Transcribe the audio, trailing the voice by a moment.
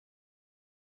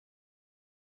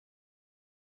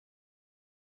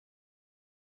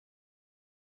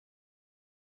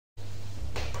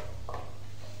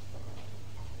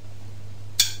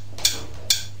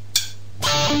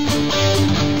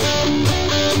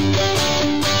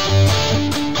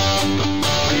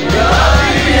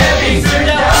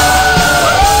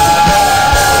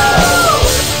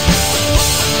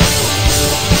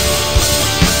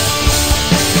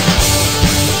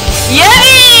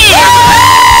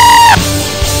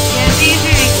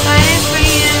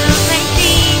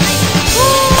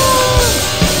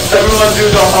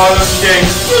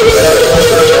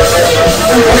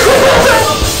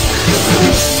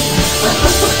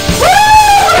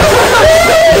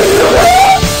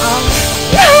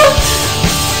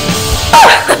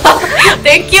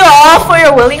Thank you all for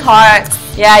your willing hearts.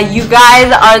 Yeah, you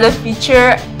guys are the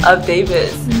future of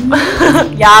Davis.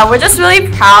 Yeah, we're just really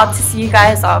proud to see you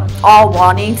guys all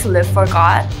wanting to live for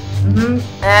God.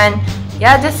 And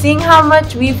yeah, just seeing how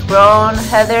much we've grown,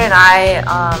 Heather and I.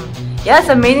 Yeah, it's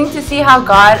amazing to see how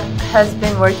God has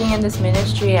been working in this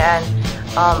ministry, and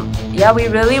yeah, we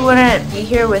really wouldn't be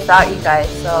here without you guys.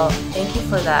 So thank you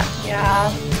for that.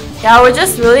 Yeah, we're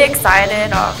just really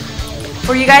excited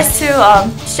for you guys to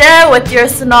share with your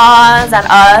sunons and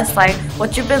us like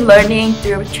what you've been learning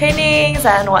through trainings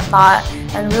and whatnot,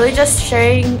 and really just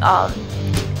sharing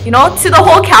you know, to the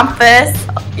whole campus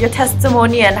your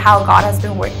testimony and how God has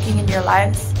been working in your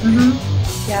lives.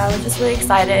 Yeah, we're just really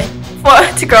excited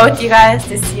to grow with you guys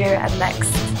this year and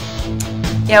next.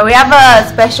 Yeah, we have a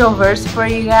special verse for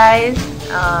you guys.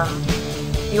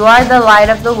 You are the light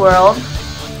of the world.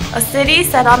 A city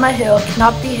set on a hill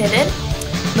cannot be hidden,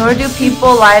 nor do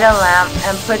people light a lamp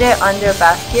and put it under a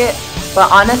basket, but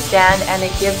on a stand, and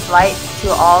it gives light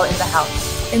to all in the house.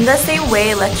 In the same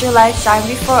way, let your light shine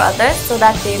before others, so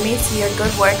that they may see your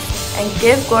good works and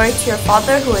give glory to your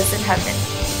Father who is in heaven.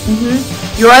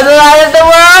 You are the light of the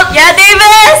world. Yeah,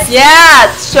 Davis. Yeah,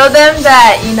 show them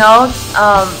that, you know,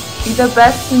 be the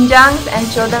best Sunjangs, and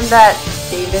show them that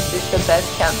Davis is the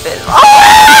best campus.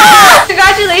 Oh!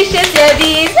 Congratulations,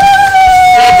 Yebbies.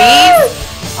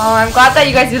 I'm glad that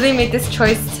you guys really made this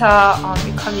choice to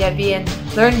become Yebi and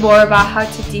learn more about how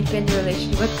to deepen your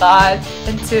relationship with God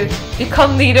and to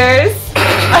become leaders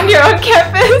on your own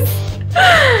campus.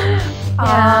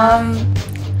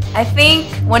 I think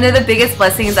one of the biggest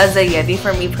blessings as a Yebi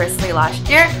for me personally last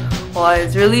year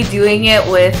was really doing it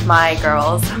with my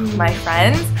girls, my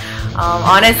friends.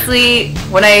 Honestly,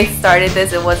 when I started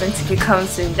this, it wasn't to become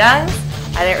Sunjangs.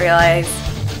 I didn't realize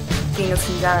being a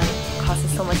Sunjang costs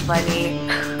us so much money.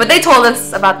 But they told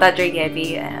us about that during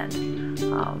Yebi, and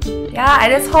yeah, I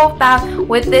just hope that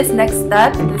with this next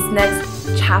step, this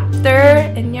next chapter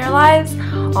in your lives,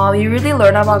 you really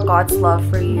learn about God's love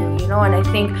for you, you know, and I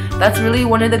think that's really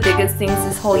one of the biggest things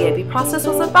this whole Yebi process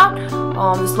was about,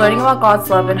 just learning about God's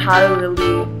love and how to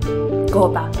really go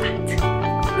about that.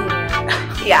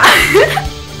 Yeah.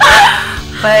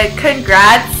 But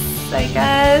congrats, I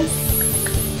guess.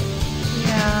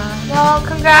 Yeah. Well,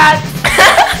 congrats.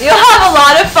 You'll have a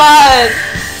lot of fun.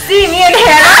 See me and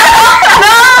Hannah.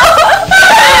 No.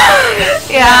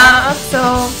 Yeah. So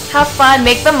have fun.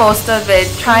 Make the most of it.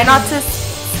 Try not to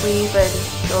sleep and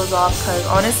doze off, because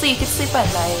honestly, you can sleep at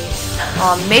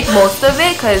night. Make most of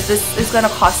it, because this is gonna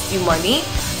cost you money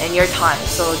and your time.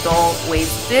 So don't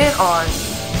waste it on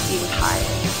being tired.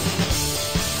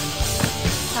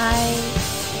 Hi.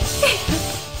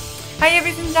 Hi,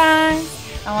 Sunjangs!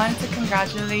 I wanted to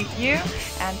congratulate you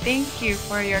and thank you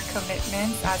for your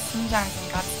commitment as Sunjangs in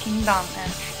God's kingdom,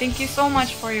 and thank you so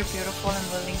much for your beautiful and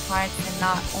willing heart in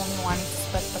not only wanting to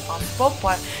spread the gospel,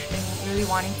 but in really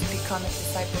wanting to become a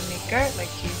disciple maker like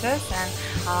Jesus. And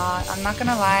I'm not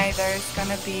gonna lie, there's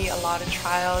gonna be a lot of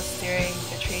trials during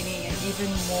the training and even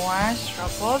more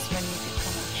struggles when you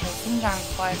become actual Sunjangs,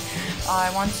 but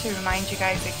I want to remind you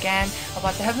guys again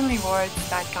about the heavenly rewards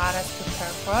that God has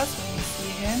prepared for us when we see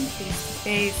Him face to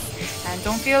face. And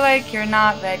don't feel like you're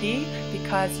not ready,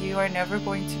 because you are never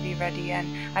going to be ready. And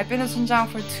I've been a Sunjang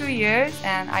for 2 years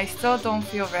and I still don't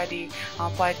feel ready,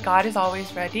 but God is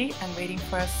always ready and waiting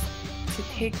for us to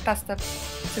take that step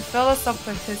to fill us up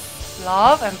with His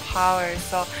love and power.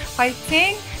 So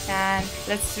fighting, and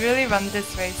let's really run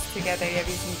this race together,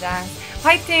 Yebi Sunjang.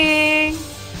 Fighting!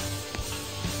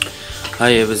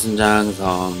 Hi YBSJ,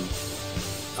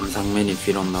 I'm Sangmin if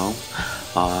you don't know.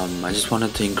 I just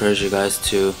wanted to encourage you guys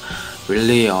to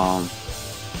really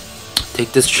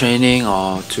take this training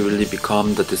to really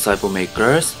become the disciple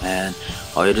makers, and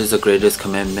it is the greatest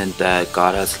commandment that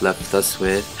God has left us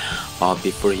with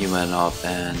before He went up.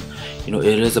 And you know,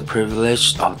 it is a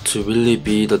privilege to really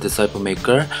be the disciple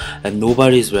maker, and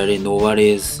nobody is ready, nobody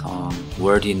is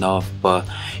worthy enough, but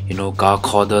you know, God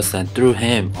called us, and through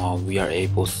Him we are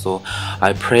able. So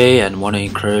I pray and want to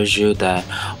encourage you that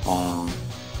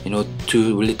you know,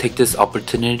 to really take this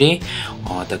opportunity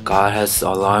that God has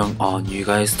allowing on you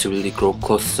guys to really grow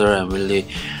closer and really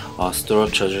store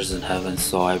up treasures in heaven.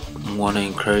 So I want to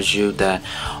encourage you that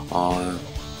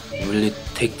really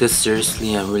take this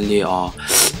seriously and really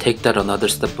take that another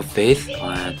step of faith,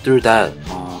 and through that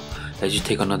as you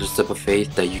take another step of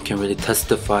faith, that you can really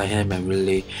testify Him and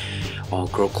really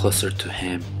grow closer to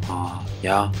Him.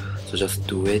 Yeah, so just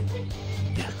do it.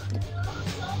 Yeah.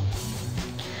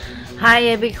 Hi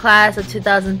every class of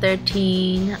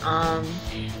 2013.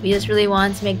 We just really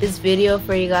wanted to make this video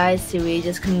for you guys to really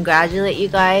just congratulate you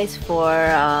guys for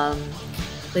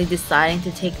really deciding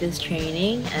to take this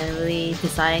training and really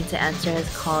deciding to answer his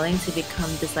calling to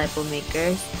become disciple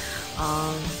makers.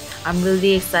 I'm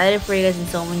really excited for you guys in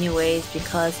so many ways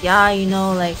because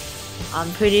like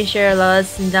I'm pretty sure a lot of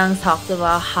Sinjangs talked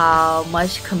about how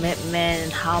much commitment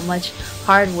and how much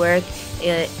hard work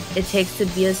it takes to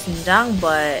be a Sinjang,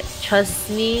 but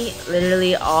trust me,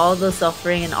 literally all the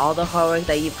suffering and all the hard work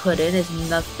that you put in is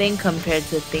nothing compared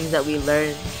to the things that we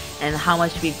learn and how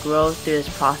much we grow through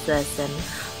this process. And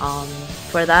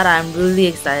for that I'm really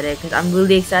excited because I'm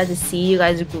really excited to see you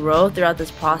guys grow throughout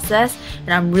this process,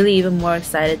 and I'm really even more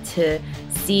excited to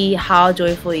see how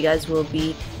joyful you guys will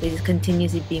be just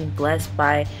continuously being blessed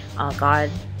by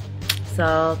God.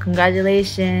 So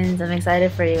congratulations, I'm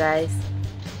excited for you guys.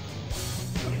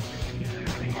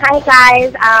 Hi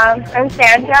guys, I'm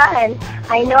Sandra, and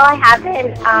I know I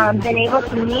haven't been able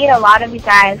to meet a lot of you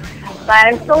guys, but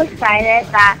I'm so excited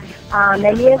that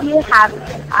many of you have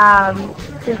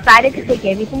decided to take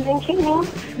YBSJ training.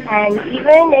 And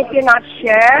even if you're not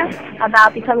sure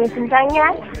about becoming Sinjang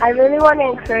yet, I really want to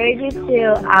encourage you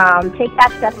to take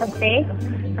that step of faith.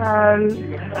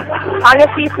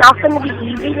 Honestly, it's not going to be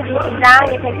easy to be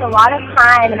Sinjang. It takes a lot of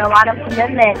time and a lot of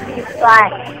commitment,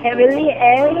 but it really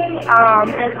is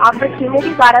an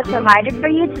opportunity God has provided for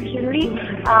you to truly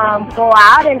go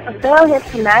out and fulfill His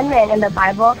commandment in the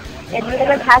Bible. It's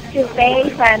going to test your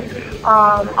faith, and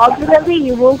ultimately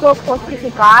you will go closer to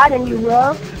God, and you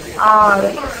will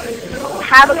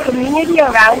have a community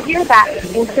around you that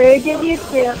encourages you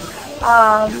to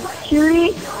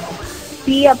truly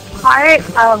be a part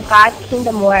of God's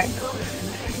kingdom work.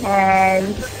 And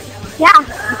yeah,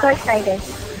 I'm so excited.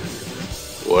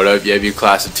 What up, YB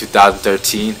class of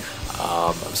 2013?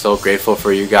 I'm so grateful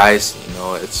for you guys. You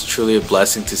know, it's truly a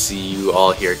blessing to see you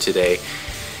all here today.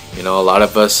 You know, a lot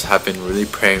of us have been really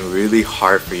praying really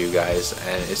hard for you guys,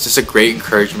 and it's just a great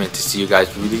encouragement to see you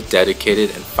guys really dedicated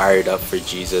and fired up for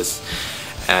Jesus.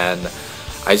 And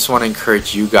I just want to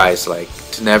encourage you guys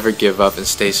to never give up and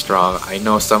stay strong. I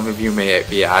know some of you may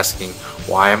be asking,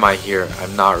 why am I here?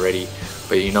 I'm not ready.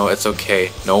 But you know, it's okay.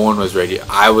 No one was ready.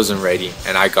 I wasn't ready,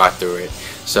 and I got through it.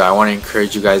 So I want to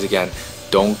encourage you guys again,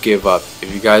 don't give up.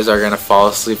 If you guys are going to fall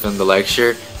asleep in the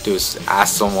lecture, just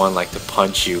ask someone to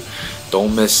punch you.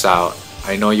 Don't miss out.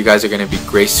 I know you guys are going to be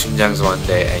great Sinjangs one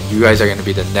day, and you guys are going to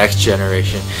be the next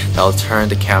generation that will turn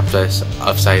the campus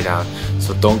upside down.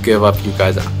 So don't give up, you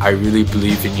guys. I really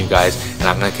believe in you guys, and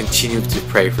I'm going to continue to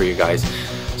pray for you guys.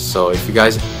 So if you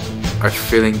guys are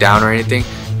feeling down or anything,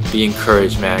 be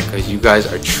encouraged, man, because you guys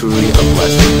are truly a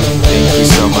blessing. Thank you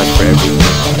so much for everything.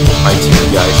 My team,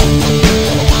 you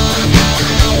guys.